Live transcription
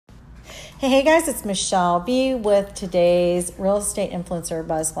Hey guys, it's Michelle B with today's Real Estate Influencer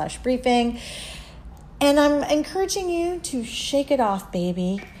Buzz Flash Briefing. And I'm encouraging you to shake it off,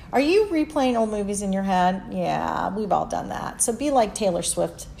 baby. Are you replaying old movies in your head? Yeah, we've all done that. So be like Taylor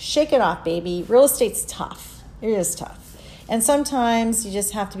Swift. Shake it off, baby. Real estate's tough. It is tough. And sometimes you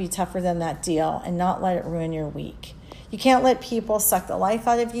just have to be tougher than that deal and not let it ruin your week. You can't let people suck the life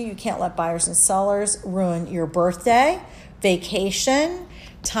out of you. You can't let buyers and sellers ruin your birthday, vacation,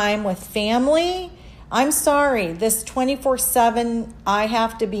 time with family. I'm sorry, this 24/7 I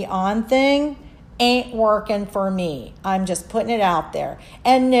have to be on thing ain't working for me. I'm just putting it out there.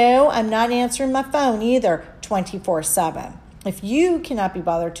 And no, I'm not answering my phone either 24/7. If you cannot be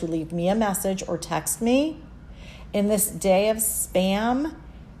bothered to leave me a message or text me in this day of spam,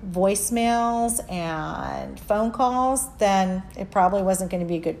 voicemails and phone calls, then it probably wasn't going to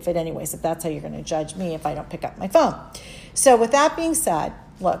be a good fit anyways, if that's how you're going to judge me if I don't pick up my phone. So with that being said,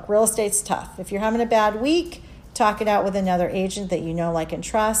 look, real estate's tough. If you're having a bad week, talk it out with another agent that you know, like, and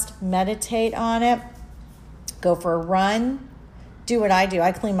trust. Meditate on it. Go for a run. Do what I do.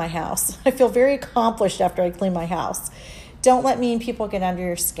 I clean my house. I feel very accomplished after I clean my house. Don't let mean people get under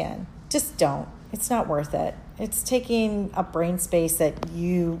your skin. Just don't. It's not worth it. It's taking up brain space that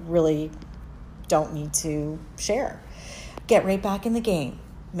you really don't need to share. Get right back in the game.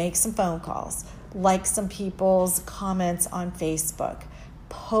 Make some phone calls. Like some people's comments on Facebook.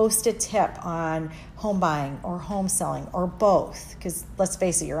 Post a tip on home buying or home selling or both, because let's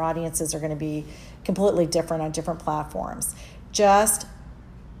face it, your audiences are going to be completely different on different platforms. Just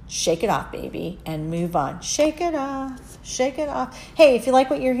shake it off, baby, and move on. Shake it off. Shake it off. Hey, if you like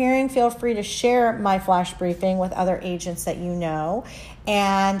what you're hearing, feel free to share my flash briefing with other agents that you know.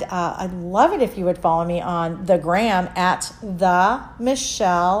 And I'd love it if you would follow me on the gram at the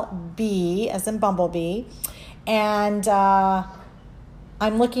Michelle B, as in Bumblebee. And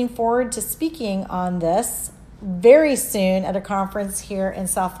I'm looking forward to speaking on this very soon at a conference here in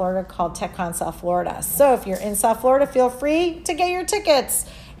South Florida called TechCon South Florida. So if you're in South Florida, feel free to get your tickets.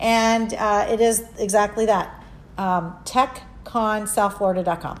 And it is exactly that,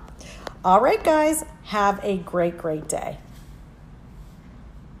 techconsouthflorida.com. All right, guys, have a great, great day.